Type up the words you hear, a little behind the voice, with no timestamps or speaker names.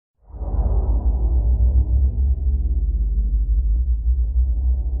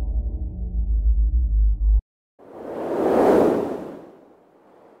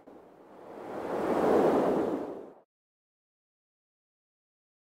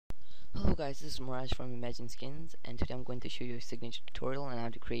Hello guys, this is Mirage from Imagine Skins, and today I'm going to show you a signature tutorial on how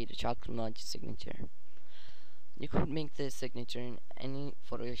to create a chalk smudge signature. You could make this signature in any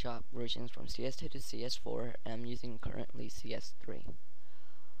Photoshop versions from CS2 to CS4, and I'm using currently CS3.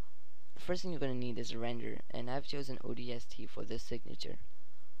 The first thing you're going to need is a render, and I've chosen ODST for this signature.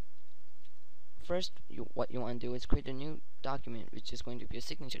 First, what you want to do is create a new document, which is going to be a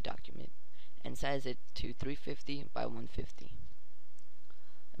signature document, and size it to 350 by 150.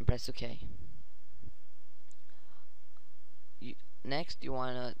 And press OK. Next, you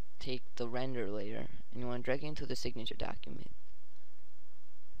want to take the render layer and you want to drag it into the signature document.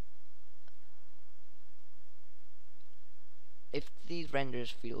 If these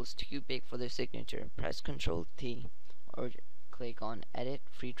renders feels too big for the signature, press Ctrl T or click on Edit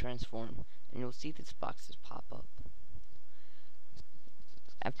Free Transform and you'll see these boxes pop up.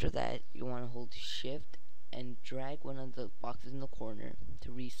 After that, you want to hold Shift and drag one of the boxes in the corner to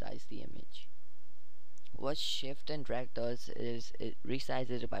resize the image. What Shift and drag does is it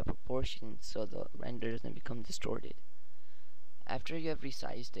resizes it by proportion so the render doesn't become distorted. After you have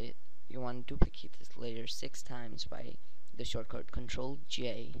resized it, you want to duplicate this layer 6 times by the shortcut Ctrl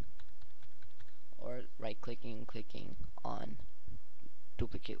J or right clicking and clicking on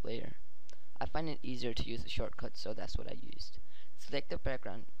duplicate layer. I find it easier to use the shortcut, so that's what I used. Select the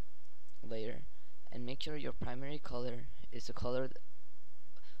background layer and make sure your primary color is the color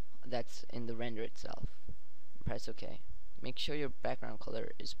that's in the render itself. Press OK. Make sure your background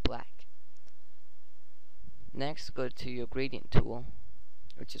color is black. Next, go to your gradient tool,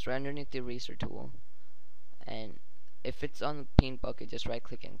 which is right underneath the eraser tool, and if it's on the paint bucket, just right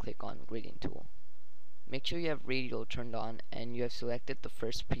click and click on gradient tool. Make sure you have radial turned on and you have selected the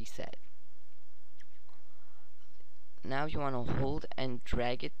first preset. Now you want to hold and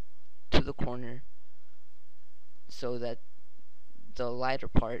drag it to the corner so that the lighter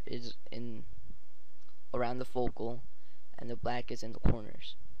part is in around the focal and the black is in the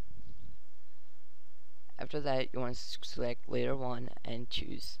corners. After that, you want to select layer 1 and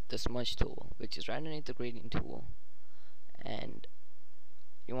choose the smudge tool, which is right underneath the gradient tool, and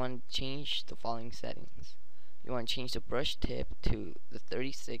you want to change the following settings. You want to change the brush tip to the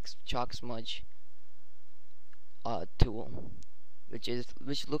 36 chalk smudge tool,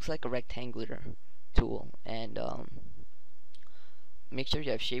 which looks like a rectangular tool, and make sure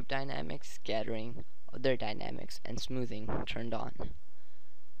you have shape dynamics, scattering, other dynamics, and smoothing turned on.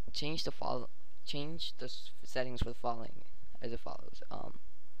 Change the settings for the following as follows: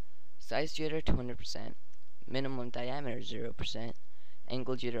 size jitter to 100%, minimum diameter 0%,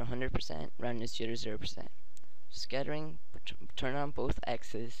 angle jitter 100%, roundness jitter 0%. Scattering, turn on both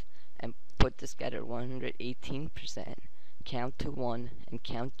X's and put the scatter 118%, count to 1, and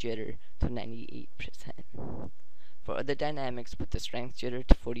count jitter to 98%. For other dynamics, put the strength jitter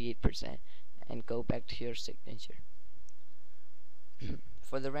to 48% and go back to your signature.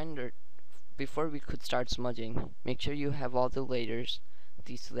 For the render, before we could start smudging, make sure you have all the layers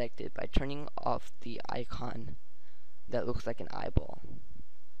deselected by turning off the icon that looks like an eyeball.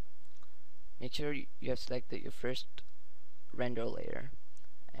 Make sure you have selected your first render layer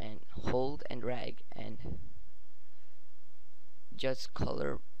and hold and drag and just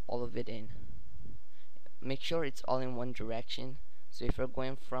color all of it in. Make sure it's all in one direction, so if you're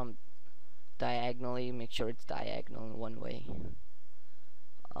going from diagonally, make sure it's diagonal in one way.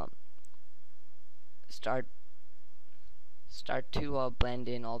 Start to blend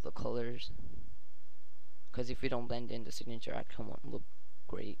in all the colors, because if you don't blend in, the signature outcome won't look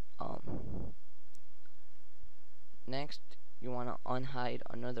great. Next, you want to unhide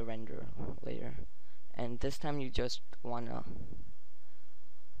another render layer, and this time you just want to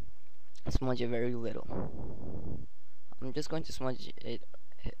smudge it very little. I'm just going to smudge it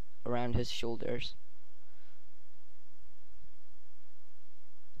around his shoulders,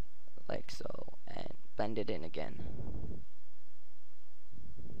 like so, and blend it in again.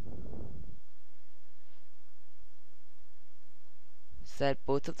 Set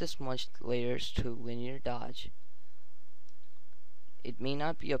both of the smudged layers to linear dodge. It may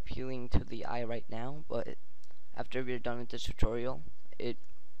not be appealing to the eye right now, but after we're done with this tutorial,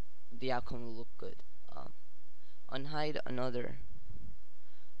 the outcome will look good. Unhide another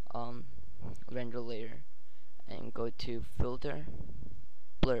render layer and go to Filter,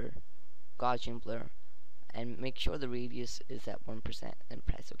 Blur, Gaussian Blur, and make sure the radius is at 1% and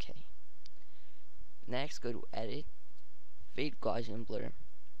press OK. Next, go to Edit, Fade Gaussian Blur,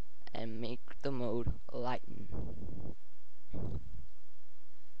 and make the mode Lighten.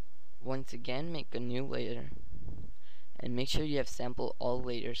 Once again, make a new layer and make sure you have sample all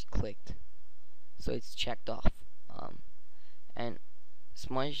layers clicked so it's checked off, and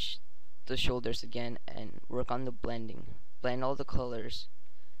smudge the shoulders again and work on the blending. Blend all the colors.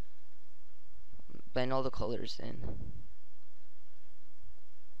 Blend all the colors in.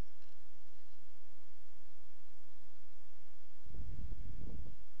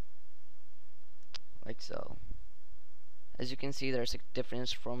 Like so. As you can see, there's a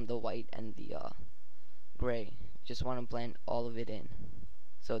difference from the white and the gray. You just want to blend all of it in,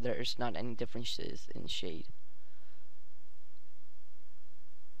 so there's not any differences in shade.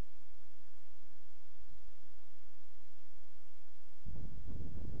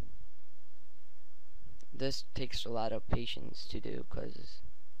 This takes a lot of patience to do because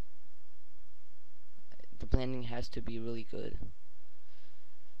the blending has to be really good.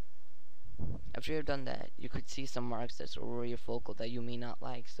 After you've done that, you could see some marks that's over your focal that you may not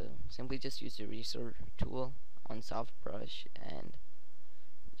like, so simply just use the eraser tool on soft brush and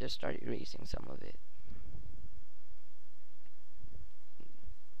just start erasing some of it.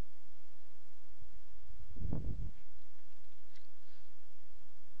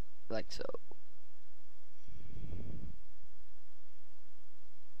 Like so.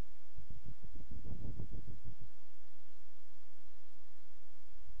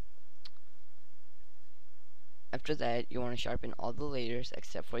 After that, you want to sharpen all the layers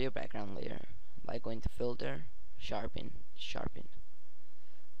except for your background layer by going to Filter, Sharpen, Sharpen.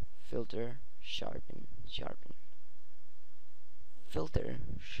 Filter, Sharpen, Sharpen. Filter,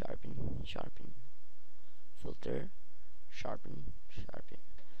 Sharpen, Sharpen. Filter, Sharpen, Sharpen.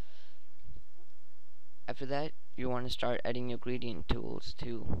 After that, you want to start adding your gradient tools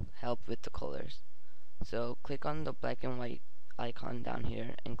to help with the colors. So click on the black and white icon down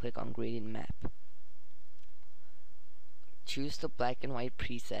here and click on Gradient Map. Choose the black and white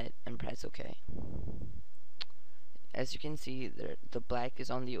preset and press OK. As you can see, the black is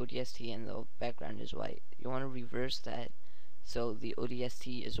on the ODST and the background is white. You want to reverse that so the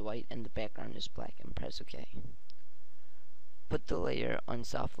ODST is white and the background is black and press OK. Put the layer on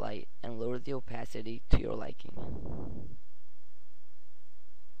soft light and lower the opacity to your liking.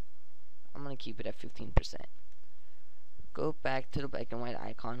 I'm going to keep it at 15%. Go back to the black and white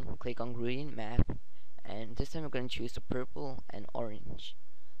icon, click on Gradient Map, and this time we're going to choose the purple and orange,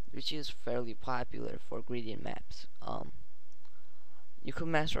 which is fairly popular for gradient maps. You could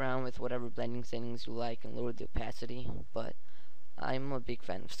mess around with whatever blending settings you like and lower the opacity, but I'm a big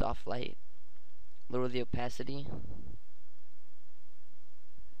fan of soft light. Lower the opacity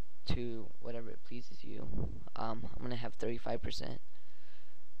to whatever it pleases you. I'm going to have 35%.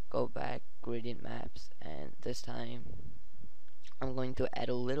 Go back, gradient maps, and this time I'm going to add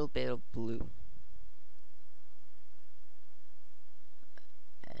a little bit of blue.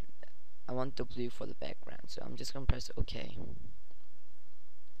 And I want the blue for the background, so I'm just going to press OK.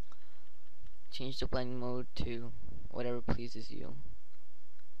 Change the blending mode to whatever pleases you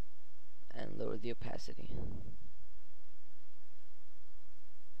and lower the opacity.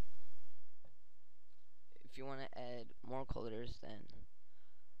 If you want to add more colors, then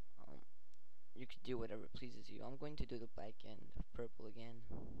you could do whatever pleases you. I'm going to do the black and purple again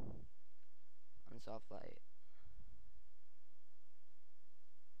on soft light.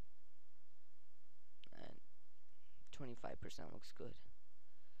 And 25% looks good.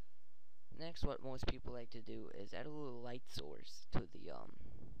 Next, what most people like to do is add a little light source to the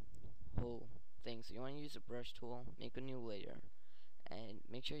whole thing. So you want to use a brush tool, make a new layer, and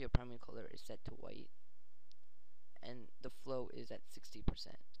make sure your primary color is set to white and the flow is at 60%.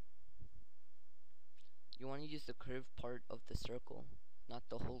 You want to use the curved part of the circle, not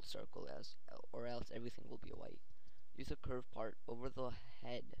the whole circle, or else everything will be white. Use the curved part over the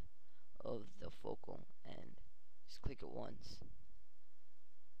head of the focal and just click it once.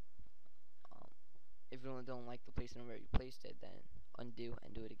 If you don't like the placement where you placed it, then undo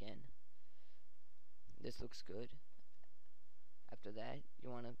and do it again. This looks good. After that, you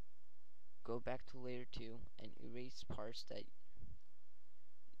want to go back to layer 2 and erase parts that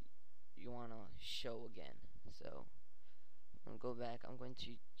you want to show again. So I'm going to go back. I'm going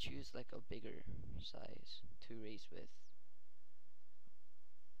to choose like a bigger size to erase with.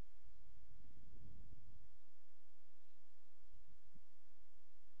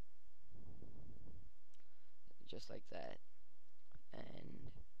 Just like that.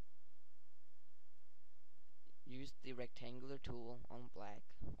 And use the rectangular tool on black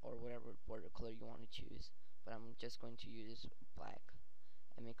or whatever border color you want to choose. But I'm just going to use black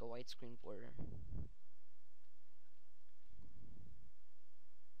and make a white screen border.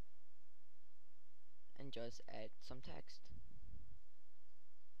 And just add some text.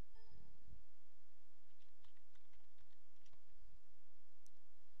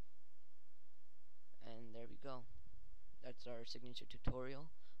 And there we go. That's our signature tutorial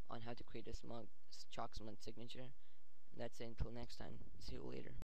on how to create a chalk smudge signature. And that's it until next time. See you later.